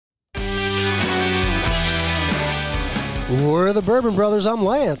We're the Bourbon Brothers. I'm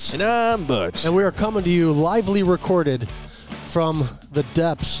Lance. And I'm Butch. And we are coming to you lively recorded from the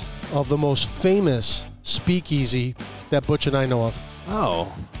depths of the most famous speakeasy that Butch and I know of.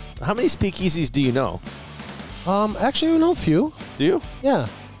 Oh. How many speakeasies do you know? Actually, we know a few. Do you? Yeah.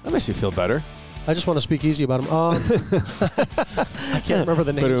 That makes me feel better. I just want to speak easy about them. I can't remember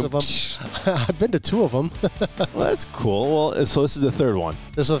the names of them. I've been to two of them. Well, that's cool. Well, so this is the third one.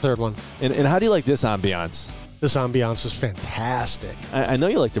 This is the third one. And how do you like this ambiance? This ambiance is fantastic. I know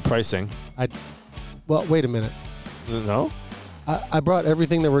you like the pricing. Well, wait a minute. No? I brought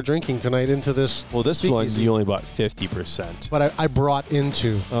everything that we're drinking tonight into this. Well, this speakeasy. one you only bought 50%. But I brought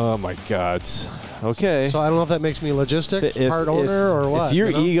into. Oh, my God. Okay. So I don't know if that makes me logistic, part owner, or what. If your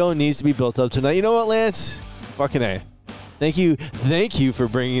ego needs to be built up tonight, you know what, Lance? Fucking A. Thank you for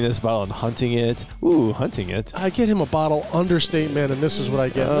bringing this bottle and hunting it. Ooh, hunting it. I get him a bottle understatement, and this is what I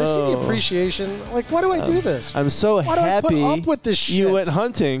get. I see the appreciation. Like, why do I do this? I'm so why happy do I put up with this shit? You went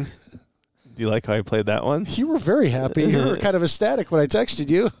hunting. Do you like how I played that one? You were very happy. You were kind of ecstatic when I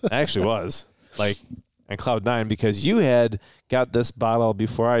texted you. I actually was. Like, on cloud nine, because you had got this bottle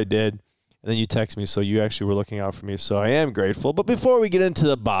before I did, and then you text me, so you actually were looking out for me, so I am grateful. But before we get into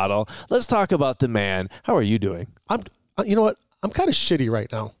the bottle, let's talk about the man. How are you doing? You know what? I'm kind of shitty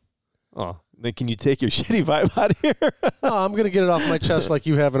right now. Oh, then can you take your shitty vibe out of here? No, I'm going to get it off my chest like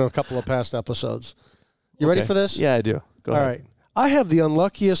you have in a couple of past episodes. You ready for this? Yeah, I do. Go ahead. All right. I have the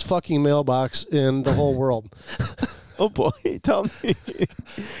unluckiest fucking mailbox in the whole world. Oh, boy. Tell me.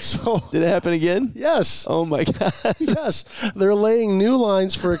 So did it happen again? Yes. Oh, my God. Yes. They're laying new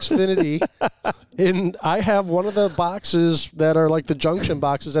lines for Xfinity. And I have one of the boxes that are like the junction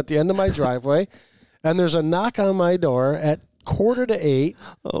boxes at the end of my driveway. And there's a knock on my door at 7:45.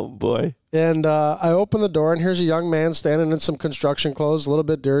 Oh, boy. And I open the door, and here's a young man standing in some construction clothes, a little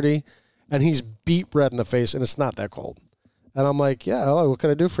bit dirty. And he's beet red in the face, and it's not that cold. And I'm like, yeah, hello, what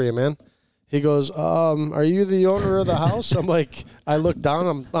can I do for you, man? He goes, are you the owner of the house? I'm like, I look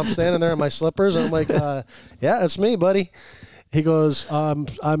down, I'm standing there in my slippers, and I'm like, yeah, it's me, buddy. He goes, I'm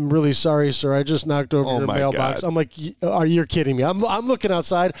really sorry, sir. I just knocked over your mailbox. God. I'm like, are you kidding me? I'm looking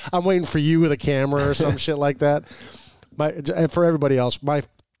outside. I'm waiting for you with a camera or some shit like that. For everybody else,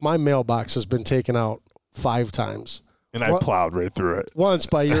 my mailbox has been taken out 5 times. And I plowed right through it. Once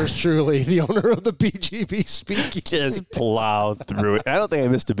by yours truly, the owner of the BGB speakeasy. Just plowed through it. I don't think I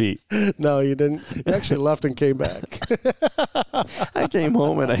missed a beat. No, you didn't. You actually left and came back. I came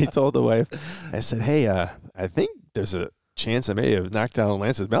home and I told the wife, I said, hey, I think there's a chance I may have knocked down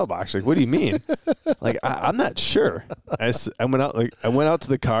Lance's mailbox. Like, what do you mean? Like, I'm not sure. I went out to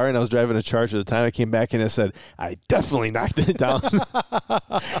the car, and I was driving a Charger at the time. I came back and I said, I definitely knocked it down.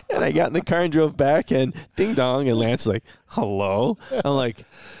 And I got in the car and drove back, and ding dong, and Lance's like, hello? I'm like,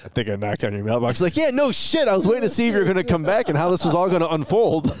 I think I knocked down your mailbox. He's like, yeah, no shit. I was waiting to see if you were going to come back and how this was all going to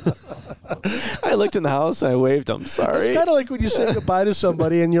unfold. I looked in the house, and I waved. I'm sorry. It's kind of like when you say goodbye to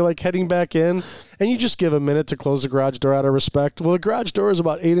somebody, and you're like heading back in, and you just give a minute to close the garage door out of respect. Well, the garage door is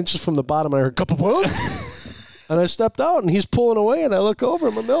about 8 inches from the bottom. I heard boom, and I stepped out, and he's pulling away, and I look over,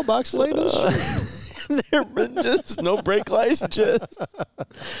 and my mailbox laid in the street. There were just no brake lights. Just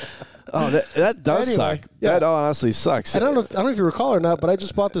that does suck. Yeah. That honestly sucks. I don't know if you recall or not, but I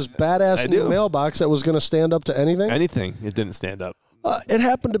just bought this badass new mailbox that was going to stand up to anything. Anything. It didn't stand up. It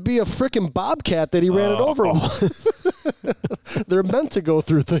happened to be a freaking bobcat that he ran it over. They're meant to go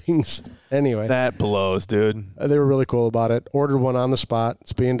through things. Anyway. That blows, dude. They were really cool about it. Ordered one on the spot.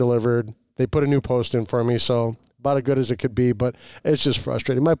 It's being delivered. They put a new post in for me, so about as good as it could be, but it's just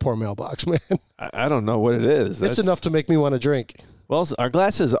frustrating. My poor mailbox, man. I don't know what it is. It's enough to make me want to drink. Well, our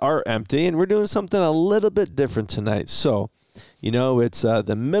glasses are empty, and we're doing something a little bit different tonight. So, it's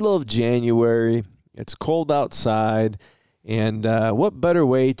the middle of January. It's cold outside. And what better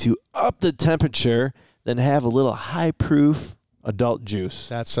way to up the temperature than have a little high-proof adult juice?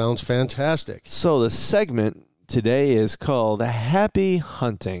 That sounds fantastic. So the segment today is called Happy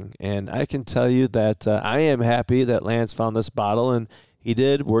Hunting. And I can tell you that I am happy that Lance found this bottle. And he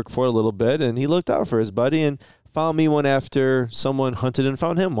did work for a little bit. And he looked out for his buddy and found me one after someone hunted and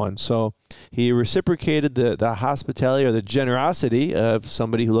found him one. So he reciprocated the hospitality or the generosity of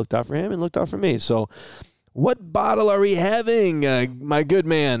somebody who looked out for him and looked out for me. So what bottle are we having, my good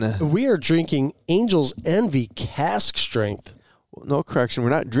man? We are drinking Angel's Envy Cask Strength. No correction. We're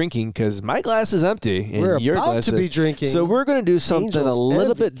not drinking because my glass is empty. And we're your about glass to be drinking. So we're going to do something Angel's a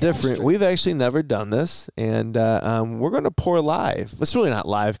little Envy bit different. Cask We've actually never done this, and we're going to pour live. It's really not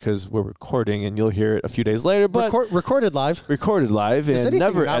live because we're recording, and you'll hear it a few days later. But recorded live. Recorded live and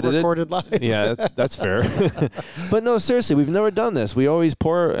never not edited. Recorded live. Yeah, that's fair. But no, seriously, we've never done this. We always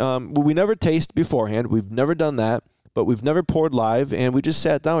pour. We never taste beforehand. We've never done that. but we've never poured live, and we just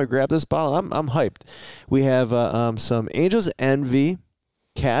sat down, we grabbed this bottle. I'm hyped. We have some Angel's Envy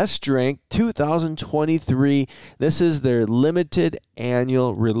Cask Strength 2023. This is their limited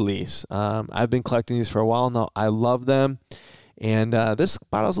annual release. I've been collecting these for a while now. I love them. And this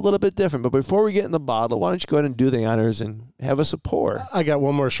bottle's a little bit different. But before we get in the bottle, why don't you go ahead and do the honors and have us a pour? I got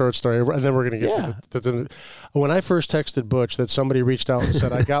one more short story, and then we're going to get to the when I first texted Butch that somebody reached out and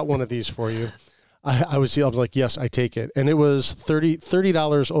said, I got one of these for you. I was like, yes, I take it. And it was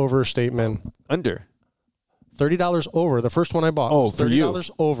 $30 over Statement. Under. $30 over. The first one I bought was $30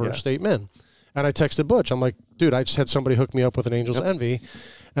 over Statement. And I texted Butch. I'm like, dude, I just had somebody hook me up with an Angel's Envy.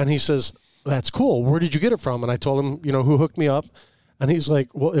 And he says, that's cool. Where did you get it from? And I told him, who hooked me up. And he's like,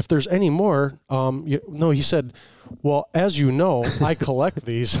 well, if there's any more, he said, well, as you know, I collect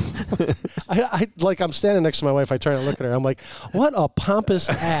these. I'm standing next to my wife. I try to look at her. I'm like, what a pompous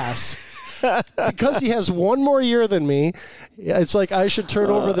ass. Because he has one more year than me, it's like I should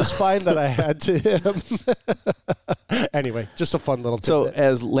turn over this fine that I had to him. Anyway, just a fun little tidbit. So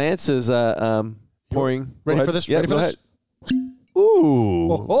as Lance is pouring. Ready for this? Yeah, ready for this?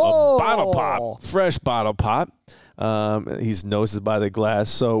 Ooh, a bottle pop, fresh bottle pop. His nose is by the glass.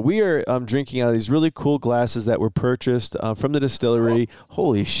 So we are drinking out of these really cool glasses that were purchased from the distillery.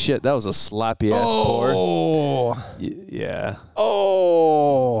 Holy shit, that was a sloppy ass pour. Yeah.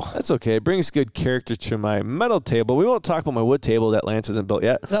 Oh, that's okay. It brings good character to my metal table. We won't talk about my wood table that Lance hasn't built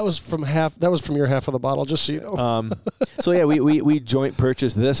yet. That was from your half of the bottle, just so you know. So yeah, we joint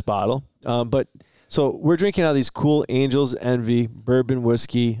purchased this bottle, but. So we're drinking out of these cool Angel's Envy bourbon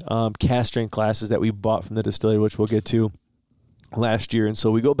whiskey cask strength glasses that we bought from the distillery, which we'll get to last year. And so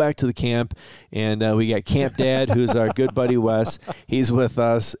we go back to the camp, and we got Camp Dad, who's our good buddy Wes. He's with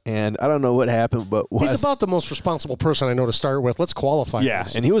us, and I don't know what happened, but Wes, he's about the most responsible person I know to start with. Let's qualify. Yeah,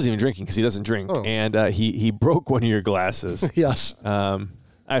 this. And he wasn't even drinking because he doesn't drink, and he broke one of your glasses. Yes.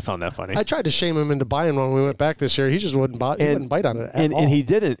 I found that funny. I tried to shame him into buying one when we went back this year. He just wouldn't buy. He wouldn't bite on it at all. And he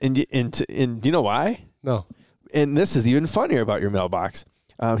didn't. And do you know why? No. And this is even funnier about your mailbox.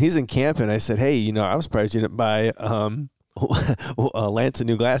 He's in camp, and I said, hey, I was surprised you didn't buy Lance a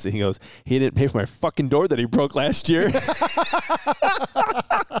new glass. And he goes, he didn't pay for my fucking door that he broke last year.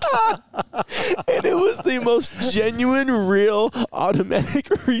 And it was the most genuine, real, automatic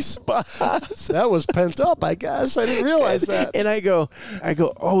response. That was pent up, I guess. I didn't realize that. And I go,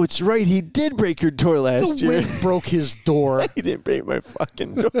 oh, it's right. He did break your door last year. Wind broke his door. He didn't break my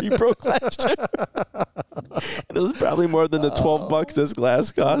fucking door. He broke last year. And it was probably more than the $12 this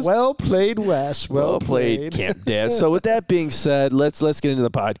glass cost. Well played, Wes. Well played, Camp Dad. So with that being said, let's get into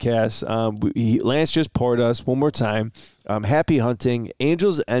the podcast. Lance just poured us one more time. Happy hunting,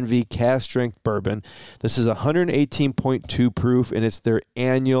 Angel's Envy Cask Strength Bourbon. This is 118.2 proof, and it's their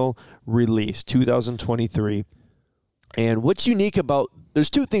annual release, 2023. And what's unique about, there's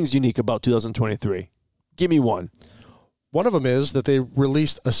two things unique about 2023. Give me one. One of them is that they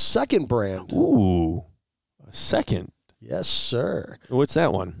released a second brand. Ooh, a second? Yes, sir. What's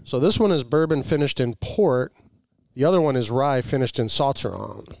that one? So this one is bourbon finished in port. The other one is rye finished in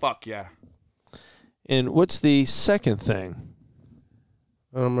Sauternes. Fuck yeah. And what's the second thing?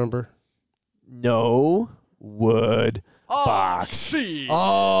 I don't remember. No wood box.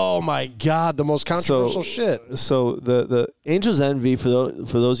 Oh my God, the most controversial shit. So the Angel's Envy, for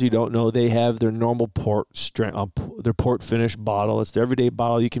those who don't know, they have their normal port strength, their port finish bottle. It's their everyday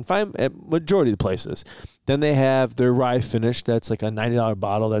bottle you can find at majority of the places. Then they have their rye finish. That's like a $90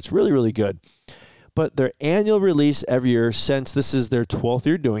 bottle. That's really, really good. But their annual release every year, since this is their 12th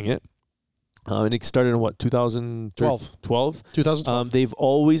year doing it, and it started in what, 2012? 2012. They've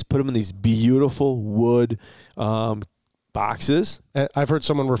always put them in these beautiful wood boxes. I've heard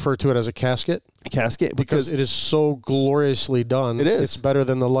someone refer to it as a casket. Because it is so gloriously done. It is. It's better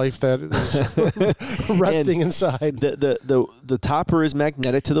than the life that is resting inside. The topper is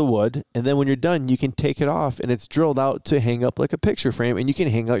magnetic to the wood, and then when you're done, you can take it off, and it's drilled out to hang up like a picture frame, and you can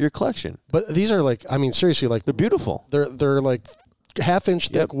hang out your collection. But these are like, I mean, seriously, like they're beautiful. They're like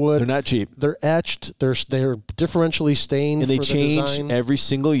half-inch thick wood. They're not cheap. They're etched. They're differentially stained, and they for change the design. every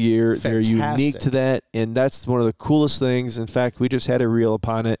single year. Fantastic. They're unique to that, and that's one of the coolest things. In fact, we just had a reel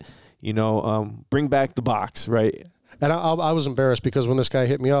upon it. Bring back the box, right? And I was embarrassed because when this guy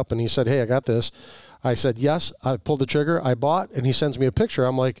hit me up and he said, "Hey, I got this," I said, "Yes." I pulled the trigger. I bought, and he sends me a picture.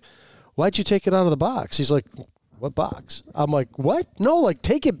 I'm like, "Why'd you take it out of the box?" He's like, what box? I'm like, what? No, like,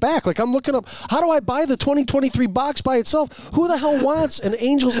 take it back. Like, I'm looking up, how do I buy the 2023 box by itself? Who the hell wants an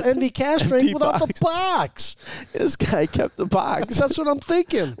Angel's Envy Cask Strength without the box? This guy kept the box. That's what I'm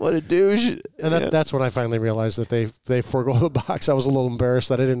thinking. What a douche. And that's when I finally realized that they forego the box. I was a little embarrassed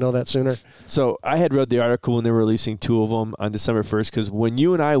that I didn't know that sooner. So I had read the article when they were releasing 2 of them on December 1st, because when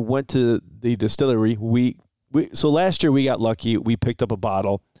you and I went to the distillery, so last year we got lucky. We picked up a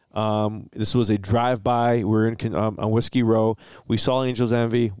bottle. This was a drive-by. We're in on Whiskey Row. We saw Angel's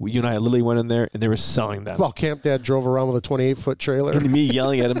Envy. You and I literally went in there, and they were selling them. Well, Camp Dad drove around with a 28-foot trailer. And me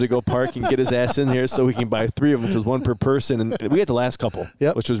yelling at him to go park and get his ass in here so we can buy 3 of them, because 1 per person. And we had the last couple,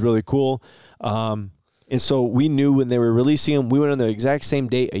 which was really cool. And so we knew when they were releasing them. We went on the exact same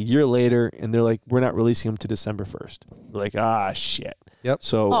date a year later, and they're like, we're not releasing them to December 1st. We're like, shit. Yep.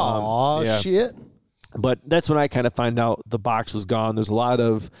 So, shit. But that's when I kind of find out the box was gone. There's a lot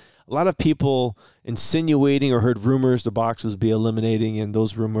of people insinuating or heard rumors the box was be eliminating, and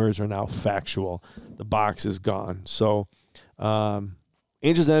those rumors are now factual. The box is gone. So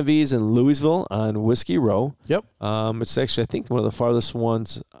Angel's Envy is in Louisville on Whiskey Row. Yep. It's actually, I think, one of the farthest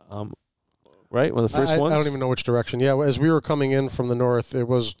ones, right? One of the first ones? I don't even know which direction. Yeah, as we were coming in from the north, it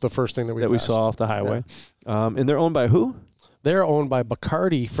was the first thing that we saw off the highway. Yeah. And they're owned by who? They're owned by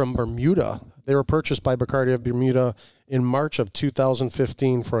Bacardi from Bermuda. They were purchased by Bacardi of Bermuda in March of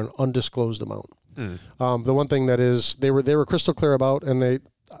 2015 for an undisclosed amount. The one thing that is they were crystal clear about, and they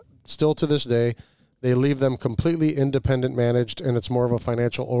still to this day, they leave them completely independent managed, and it's more of a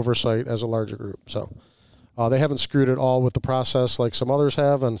financial oversight as a larger group. So they haven't screwed it all with the process like some others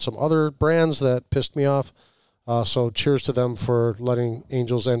have, and some other brands that pissed me off. So cheers to them for letting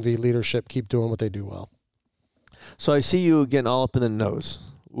Angel's Envy leadership keep doing what they do well. So I see you getting all up in the nose.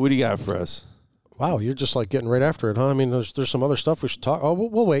 What do you got for us? Wow, you're just like getting right after it, huh? I mean, there's some other stuff we should talk. Oh,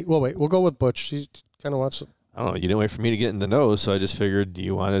 we'll wait. We'll go with Butch. He kind of wants it. I don't know. You didn't wait for me to get in the nose, so I just figured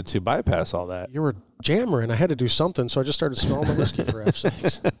you wanted to bypass all that. You were a jammer, and I had to do something, so I just started smelling the whiskey for F's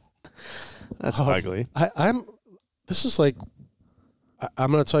sakes. That's ugly. This is like,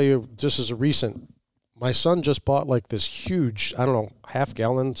 I'm going to tell you, just as a recent, my son just bought like this huge, I don't know,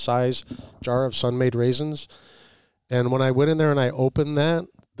 half-gallon size jar of Sun-Made raisins. And when I went in there and I opened that,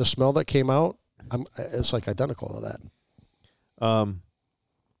 the smell that came out, it's like identical to that.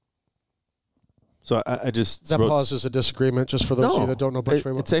 So I just that pauses a disagreement just for those of you that don't know Butch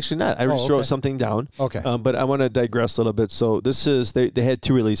very well. It's actually not. I just wrote something down. Okay. But I want to digress a little bit. So this is they had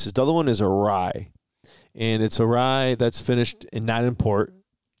 2 releases. The other one is a rye, and it's a rye that's finished and not in port.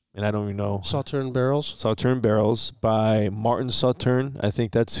 And I don't even know. Sauterne Barrels? Sauterne Barrels by Martin Sauterne. I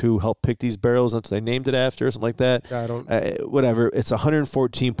think that's who helped pick these barrels. That's what they named it after, something like that. Yeah, I don't. Whatever. It's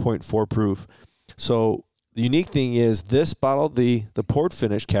 114.4 proof. So the unique thing is this bottle, the port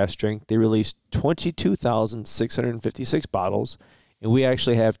finish Cask Strength, they released 22,656 bottles, and we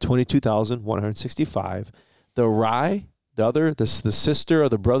actually have 22,165. The rye, the sister or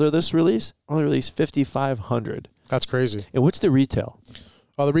the brother of this release, only released 5,500. That's crazy. And what's the retail?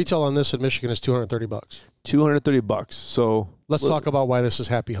 The retail on this in Michigan is $230. $230. So let's talk about why this is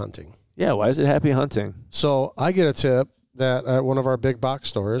happy hunting. Yeah, why is it happy hunting? So I get a tip that at one of our big box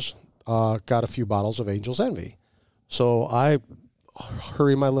stores got a few bottles of Angel's Envy. So I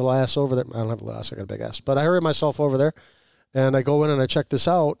hurry my little ass over there. I don't have a little ass, I got a big ass. But I hurry myself over there, and I go in and I check this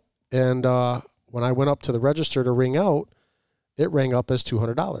out. And when I went up to the register to ring out, it rang up as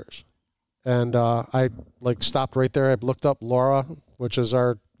 $200. And I stopped right there. I looked up Laura, which is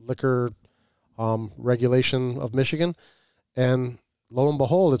our liquor regulation of Michigan, and lo and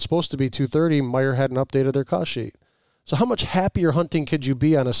behold, it's supposed to be $230. Meyer hadn't updated their cost sheet. So how much happier hunting could you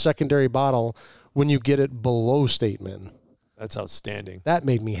be on a secondary bottle when you get it below statement? That's outstanding. That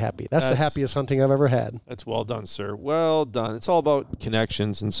made me happy. That's the happiest hunting I've ever had. That's well done, sir. Well done. It's all about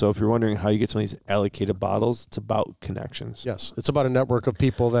connections. And so if you're wondering how you get some of these allocated bottles, it's about connections. Yes. It's about a network of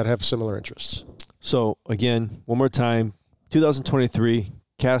people that have similar interests. So, again, one more time, 2023,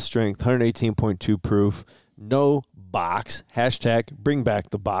 Cask Strength, 118.2 proof, no box, # bring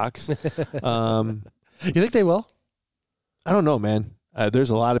back the box. You think they will? I don't know, man. There's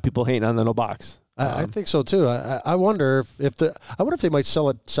a lot of people hating on the no box. I think so too. I wonder if they might sell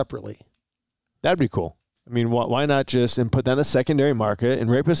it separately. That'd be cool. I mean, why not just and put that in the secondary market and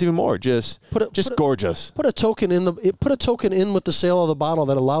rape us even more? Just gorgeous. Put a token in with the sale of the bottle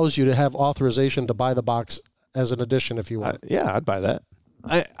that allows you to have authorization to buy the box as an addition if you want. Yeah, I'd buy that.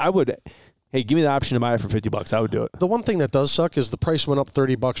 I would. Hey, give me the option to buy it for $50. I would do it. The one thing that does suck is the price went up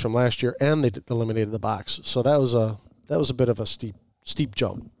 $30 from last year, and they eliminated the box. So that was a bit of a steep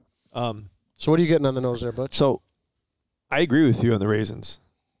jump. So what are you getting on the nose there, Butch? So I agree with you on the raisins,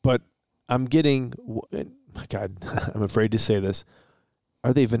 but I'm getting my God, I'm afraid to say this.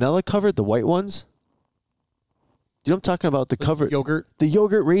 Are they vanilla covered, the white ones? You know what I'm talking about? The cover. Yogurt? The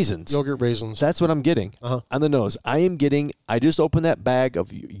yogurt raisins. Yogurt raisins. That's what I'm getting on the nose. I just opened that bag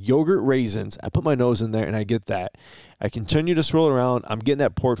of yogurt raisins. I put my nose in there, and I get that. I continue to swirl it around. I'm getting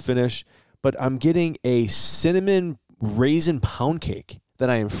that port finish, but I'm getting a cinnamon raisin pound cake that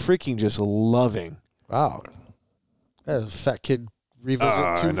I am freaking just loving. Wow. That is a fat kid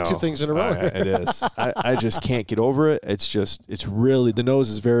revisit two things in a row. It is. I just can't get over it. It's really, the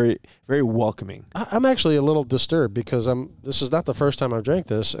nose is very, very welcoming. I'm actually a little disturbed because this is not the first time I've drank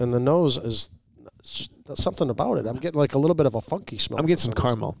this, and the nose is something about it. I'm getting like a little bit of a funky smell. I'm getting some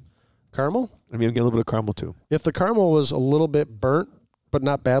caramel. Caramel? I'm getting a little bit of caramel too. If the caramel was a little bit burnt, but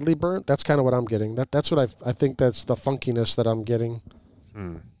not badly burnt, that's kind of what I'm getting. That's what I think that's the funkiness that I'm getting.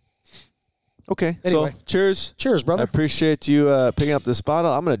 Okay, anyway. So cheers. Cheers, brother. I appreciate you picking up this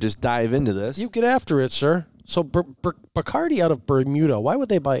bottle. I'm going to just dive into this. You get after it, sir. So Bacardi out of Bermuda, why would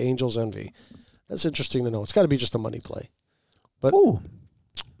they buy Angel's Envy? That's interesting to know. It's got to be just a money play. But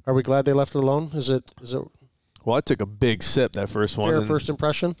are we glad they left it alone? Is it? Well, I took a big sip that first one. Fair first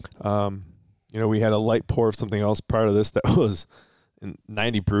impression? We had a light pour of something else prior to this that was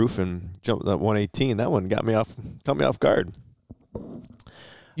 90 proof and jumped at 118. That one caught me off guard.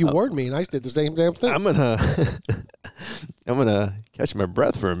 You warned me, and I did the same damn thing. I'm gonna catch my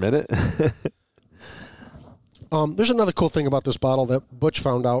breath for a minute. There's another cool thing about this bottle that Butch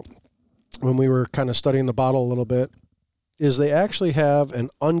found out when we were kind of studying the bottle a little bit, is they actually have an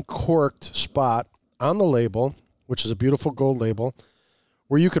uncorked spot on the label, which is a beautiful gold label,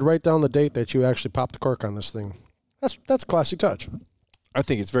 where you could write down the date that you actually popped the cork on this thing. That's a classy touch. I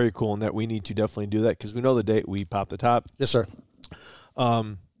think it's very cool, and that we need to definitely do that because we know the date we popped the top. Yes, sir.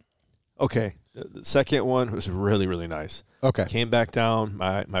 Okay. The second one was really, really nice. Okay. Came back down.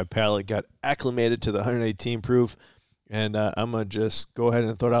 My palate got acclimated to the 118 proof, and I'm going to just go ahead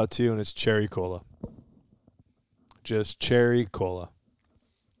and throw it out to you, and it's cherry cola. Just cherry cola.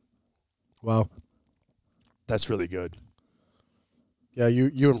 Wow. That's really good. Yeah,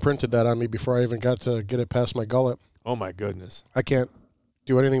 you imprinted that on me before I even got to get it past my gullet. Oh, my goodness. I can't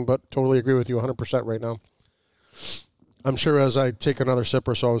do anything but totally agree with you 100% right now. I'm sure as I take another sip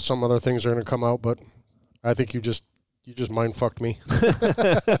or so, some other things are going to come out, but I think you just mind fucked me.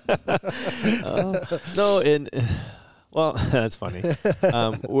 Well, that's funny.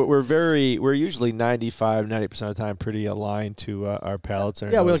 We're usually 95-90% of the time pretty aligned to our palates.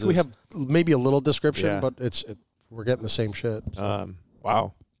 Yeah, we have maybe a little description, but we're getting the same shit. So.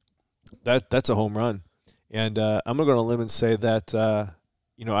 Wow, that's a home run, and I'm gonna go on a limb and say that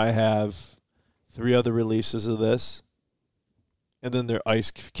I have 3 other releases of this. And then their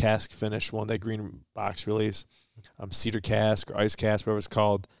ice cask finish one, that green box release, cedar cask or ice cask, whatever it's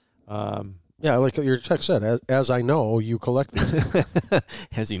called. Yeah, like your text said, as I know, you collect these.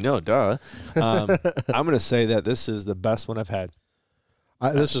 As you know, duh. I'm going to say that this is the best one I've had.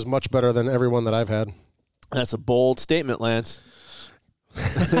 This is much better than every one that I've had. That's a bold statement, Lance.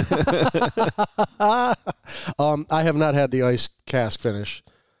 I have not had the ice cask finish.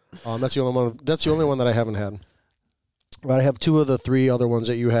 That's the only one. That's the only one that I haven't had. But I have 2 of the 3 other ones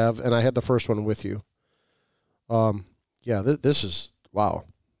that you have, and I had the first one with you. This is wow.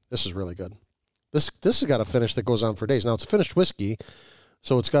 This is really good. This has got a finish that goes on for days. Now it's a finished whiskey,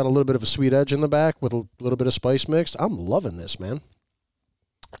 so it's got a little bit of a sweet edge in the back with a little bit of spice mixed. I'm loving this, man.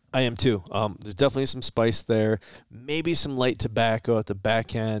 I am too. There's definitely some spice there. Maybe some light tobacco at the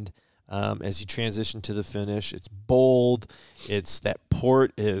back end. As you transition to the finish, it's bold. It's that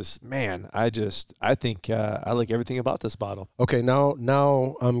port is, man, I think I like everything about this bottle. Okay,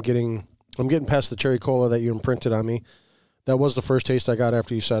 now I'm getting past the cherry cola that you imprinted on me. That was the first taste I got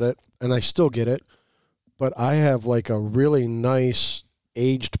after you said it, and I still get it. But I have like a really nice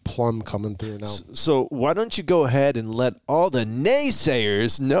aged plum coming through now. So why don't you go ahead and let all the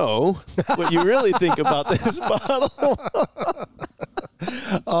naysayers know what you really think about this bottle?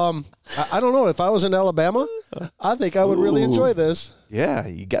 I don't know. If I was in Alabama, I think I would really enjoy this. Yeah,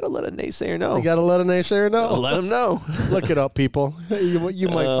 you got to let a naysayer know. You got to let a naysayer know. Let them know. Look it up, people. You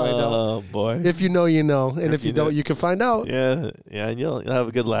might find out. Oh, boy. If you know, you know. And if you don't, you can find out. Yeah, and you'll have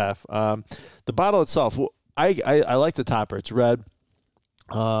a good laugh. The bottle itself, I like the topper. It's red.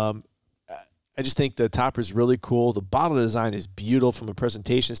 I just think the topper is really cool. The bottle design is beautiful from a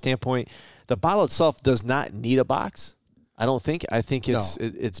presentation standpoint. The bottle itself does not need a box. I don't think. I think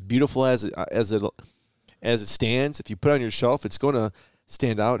it's beautiful as it stands. If you put it on your shelf, it's going to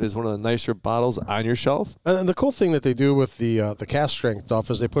stand out as one of the nicer bottles on your shelf. And the cool thing that they do with the Cask Strength stuff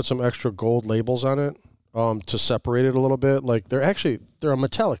is they put some extra gold labels on it. to separate it a little bit. Like they're a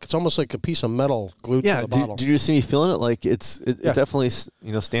metallic. It's almost like a piece of metal glued to the bottle. Did you see me feeling it? Like it definitely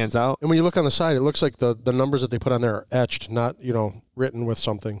stands out. And when you look on the side, it looks like the numbers that they put on there are etched, not written with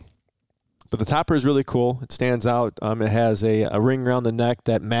something. But the topper is really cool. It stands out. It has a ring around the neck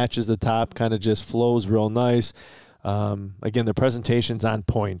that matches the top, kind of just flows real nice. Again, the presentation's on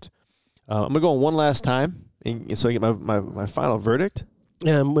point. I'm going to go one last time so I get my final verdict.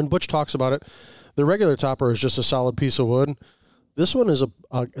 And when Butch talks about it, the regular topper is just a solid piece of wood. This one is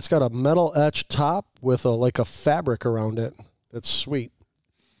it's got a metal etched top with a fabric around it. That's sweet.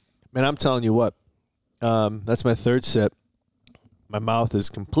 Man, I'm telling you what, that's my third sip. My mouth is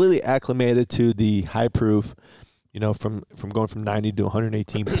completely acclimated to the high proof, from going from 90 to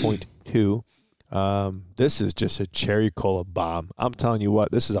 118.2. This is just a cherry cola bomb. I'm telling you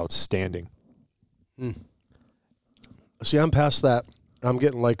what, this is outstanding. See, I'm past that. I'm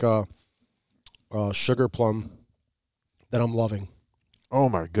getting like a sugar plum that I'm loving. Oh,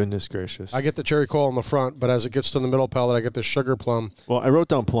 my goodness gracious. I get the cherry cola in the front, but as it gets to the middle palate, I get the sugar plum. Well, I wrote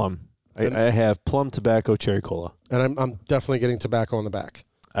down plum. I have plum, tobacco, cherry cola. And I'm definitely getting tobacco in the back.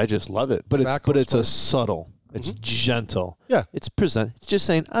 I just love it. But it's a subtle. It's gentle. Yeah. It's just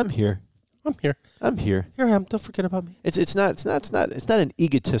saying, I'm here. I'm here. I'm here. Here I am. Don't forget about me. It's not an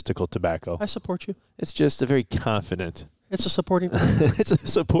egotistical tobacco. I support you. It's just a very confident. It's a supporting It's a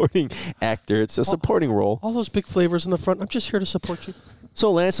supporting actor. It's a supporting role. All those big flavors in the front. I'm just here to support you.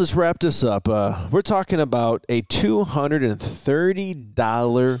 So, Lance, let's wrap this up. We're talking about a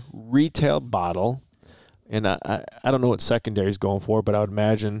 $230 retail bottle. And I don't know what secondary is going for, but I would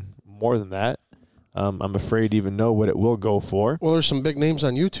imagine more than that. I'm afraid to even know what it will go for. Well, there's some big names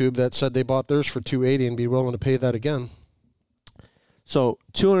on YouTube that said they bought theirs for $280 and be willing to pay that again. So,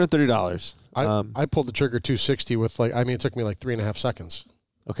 $230. I pulled the trigger $260 with it took me like 3.5 seconds.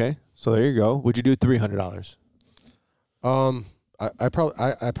 Okay, so there you go. Would you do $300? I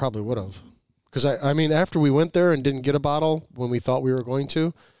probably would have, because after we went there and didn't get a bottle when we thought we were going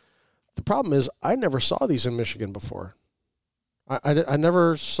to, the problem is I never saw these in Michigan before. I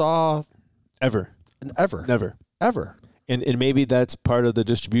never saw ever. Never. And maybe that's part of the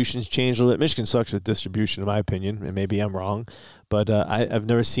distribution's changed a little bit. Michigan sucks with distribution, in my opinion, and maybe I'm wrong. But I've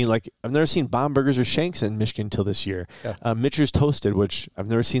never seen Bomb Burgers or Shanks in Michigan until this year. Yeah. Mitcher's Toasted, which I've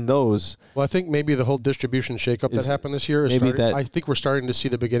never seen those. Well, I think maybe the whole distribution shakeup that happened this year I think we're starting to see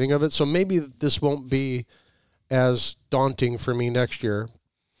the beginning of it. So maybe this won't be as daunting for me next year.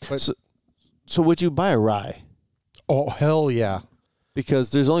 But so would you buy a rye? Oh, hell yeah.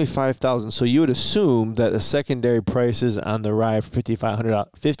 Because there's only 5,000, so you would assume that the secondary prices on the rye for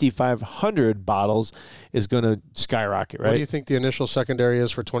 5,500 bottles is going to skyrocket, right? What do you think the initial secondary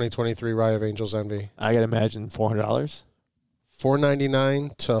is for 2023 Rye of Angel's Envy? I got to imagine $400.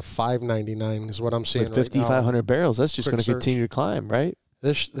 $499 to $599 is what I'm seeing. With 5,500 barrels, that's just going to continue to climb, right?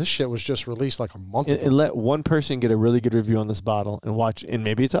 This shit was just released like a month ago. And let one person get a really good review on this bottle and watch, and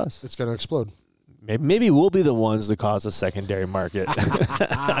maybe it's us. It's going to explode. Maybe we'll be the ones that cause a secondary market.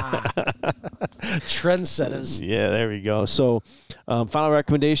 Trendsetters. Yeah, there we go. So, final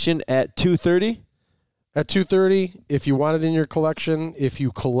recommendation at $230. At $230, if you want it in your collection, if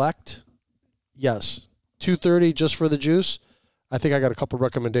you collect, yes, $230 just for the juice. I think I got a couple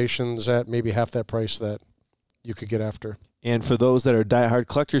recommendations at maybe half that price that you could get after. And for those that are diehard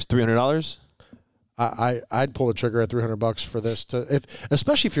collectors, $300. I'd pull the trigger at $300 for this,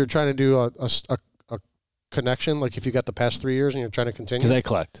 especially if you're trying to do a connection, like if you got the past 3 years and you're trying to continue. Because I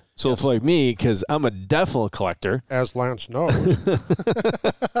collect. So yes. For like me, because I'm a definite collector. As Lance knows.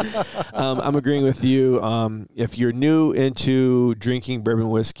 I'm agreeing with you. If you're new into drinking bourbon,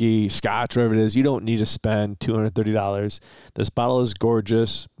 whiskey, scotch, whatever it is, you don't need to spend $230. This bottle is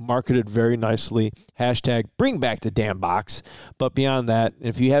gorgeous, marketed very nicely. Hashtag bring back the damn box. But beyond that,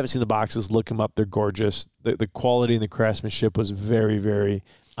 if you haven't seen the boxes, look them up. They're gorgeous. The quality and the craftsmanship was very, very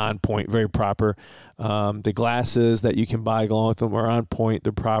on point, very proper. The glasses that you can buy along with them are on point.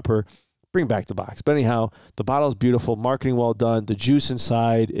 They're proper. Bring back the box. But anyhow, the bottle is beautiful. Marketing well done. The juice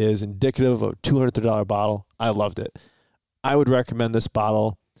inside is indicative of a $230 bottle. I loved it. I would recommend this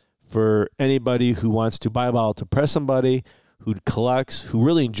bottle for anybody who wants to buy a bottle to press somebody, who collects, who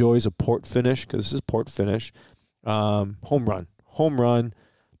really enjoys a port finish, because this is port finish. Home run.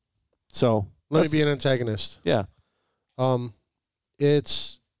 So let me be an antagonist. Yeah.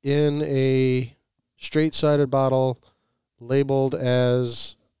 It's in a straight-sided bottle labeled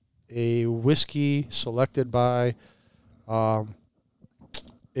as a whiskey selected by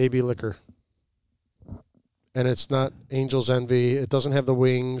AB Liquor. And it's not Angel's Envy. It doesn't have the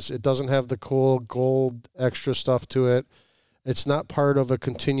wings. It doesn't have the cool gold extra stuff to it. It's not part of a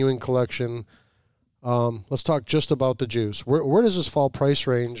continuing collection. Let's talk just about the juice. Where does this fall price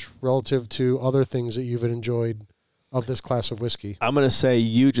range relative to other things that you've enjoyed of this class of whiskey? I'm going to say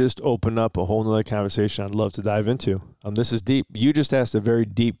you just opened up a whole nother conversation I'd love to dive into. This is deep. You just asked a very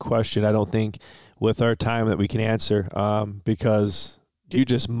deep question I don't think with our time that we can answer because you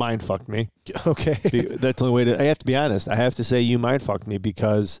just mind-fucked me. Okay. That's the only way to – I have to be honest. I have to say you mind-fucked me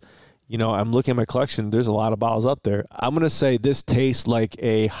because, I'm looking at my collection. There's a lot of bottles up there. I'm going to say this tastes like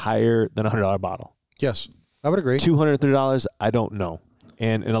a higher than $100 bottle. Yes, I would agree. $230, I don't know.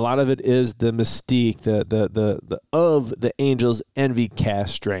 And a lot of it is the mystique, the of the Angels Envy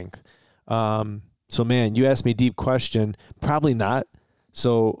Cask Strength. So man, you asked me a deep question. Probably not.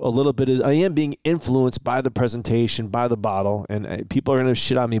 So a little bit is I am being influenced by the presentation, by the bottle, and people are going to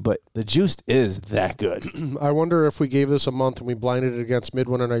shit on me, but the juice is that good. I wonder if we gave this a month and we blinded it against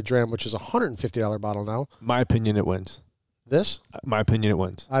Midwinter Night Dram, which is a $150 bottle now. My opinion, it wins. This? My opinion, it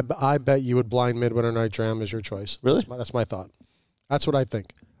wins. I bet you would blind Midwinter Night Dram as your choice. Really? That's my thought. That's what I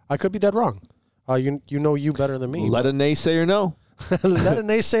think. I could be dead wrong. You know you better than me. Let a naysayer know. Let a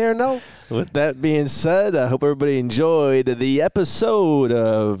naysayer know. With that being said, I hope everybody enjoyed the episode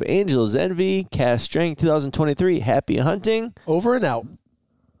of Angels Envy Cask Strength 2023. Happy hunting. Over and out.